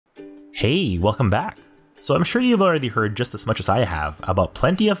Hey, welcome back. So I'm sure you've already heard just as much as I have about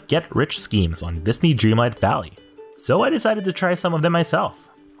plenty of get-rich schemes on Disney Dreamlight Valley. So I decided to try some of them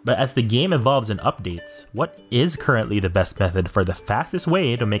myself. But as the game evolves and updates, what is currently the best method for the fastest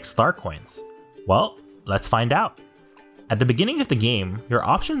way to make star coins? Well, let's find out. At the beginning of the game, your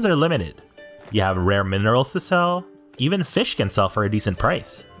options are limited. You have rare minerals to sell, even fish can sell for a decent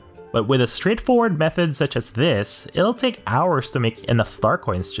price. But with a straightforward method such as this, it'll take hours to make enough star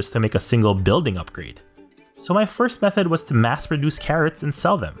coins just to make a single building upgrade. So my first method was to mass produce carrots and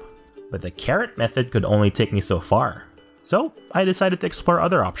sell them. But the carrot method could only take me so far. So I decided to explore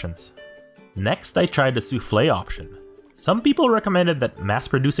other options. Next, I tried the souffle option. Some people recommended that mass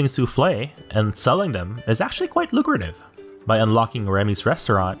producing souffle and selling them is actually quite lucrative. By unlocking Remy's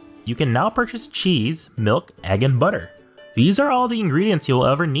restaurant, you can now purchase cheese, milk, egg, and butter. These are all the ingredients you'll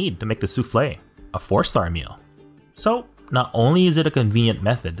ever need to make the souffle, a 4-star meal. So not only is it a convenient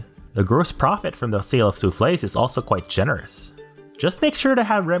method, the gross profit from the sale of souffles is also quite generous. Just make sure to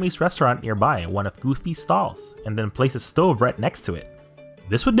have Remy's restaurant nearby one of Goofy's stalls, and then place a stove right next to it.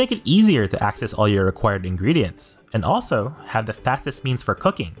 This would make it easier to access all your required ingredients, and also have the fastest means for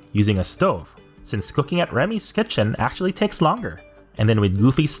cooking using a stove, since cooking at Remy's kitchen actually takes longer. And then with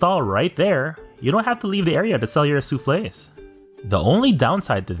Goofy's stall right there, you don't have to leave the area to sell your souffles. The only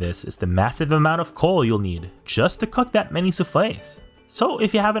downside to this is the massive amount of coal you'll need just to cook that many souffles. So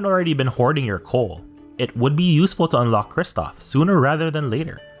if you haven't already been hoarding your coal, it would be useful to unlock Kristoff sooner rather than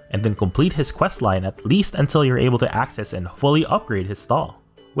later, and then complete his quest line at least until you're able to access and fully upgrade his stall,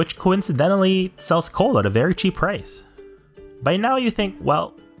 which coincidentally sells coal at a very cheap price. By now you think,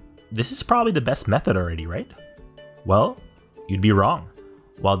 well, this is probably the best method already, right? Well, you'd be wrong.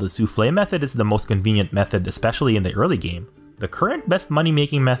 While the souffle method is the most convenient method, especially in the early game, the current best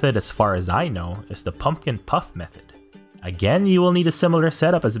money-making method as far as I know is the pumpkin puff method. Again, you will need a similar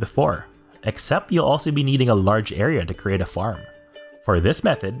setup as before, except you'll also be needing a large area to create a farm. For this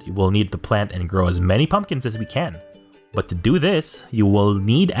method, you will need to plant and grow as many pumpkins as we can. But to do this, you will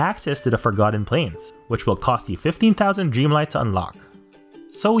need access to the Forgotten Plains, which will cost you 15,000 Dreamlight to unlock.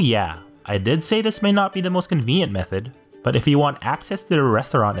 So yeah, I did say this may not be the most convenient method, but if you want access to the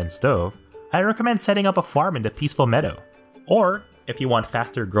restaurant and stove, I recommend setting up a farm in the Peaceful Meadow. Or, if you want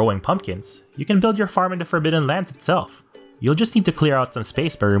faster growing pumpkins, you can build your farm in the Forbidden Lands itself. You'll just need to clear out some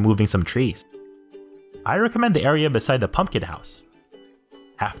space by removing some trees. I recommend the area beside the pumpkin house.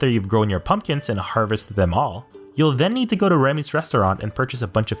 After you've grown your pumpkins and harvested them all, you'll then need to go to Remy's restaurant and purchase a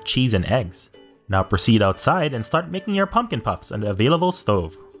bunch of cheese and eggs. Now proceed outside and start making your pumpkin puffs on the available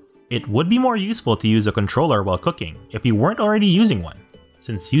stove. It would be more useful to use a controller while cooking if you weren't already using one,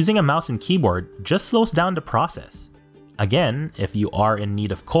 since using a mouse and keyboard just slows down the process. Again, if you are in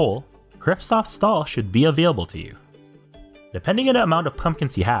need of coal, Kristoff's stall should be available to you. Depending on the amount of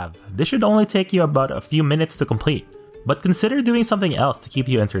pumpkins you have, this should only take you about a few minutes to complete, but consider doing something else to keep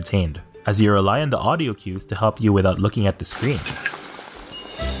you entertained, as you rely on the audio cues to help you without looking at the screen.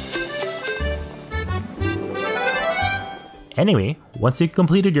 Anyway, once you've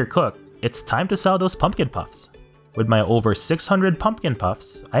completed your cook, it's time to sell those pumpkin puffs. With my over 600 pumpkin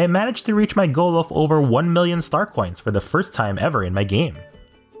puffs, I managed to reach my goal of over 1 million star coins for the first time ever in my game.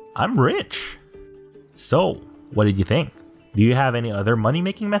 I'm rich! So, what did you think? Do you have any other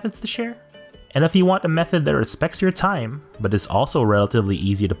money-making methods to share? And if you want a method that respects your time, but is also relatively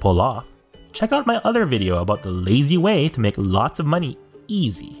easy to pull off, check out my other video about the lazy way to make lots of money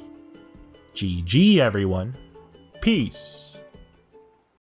easy. GG everyone. Peace.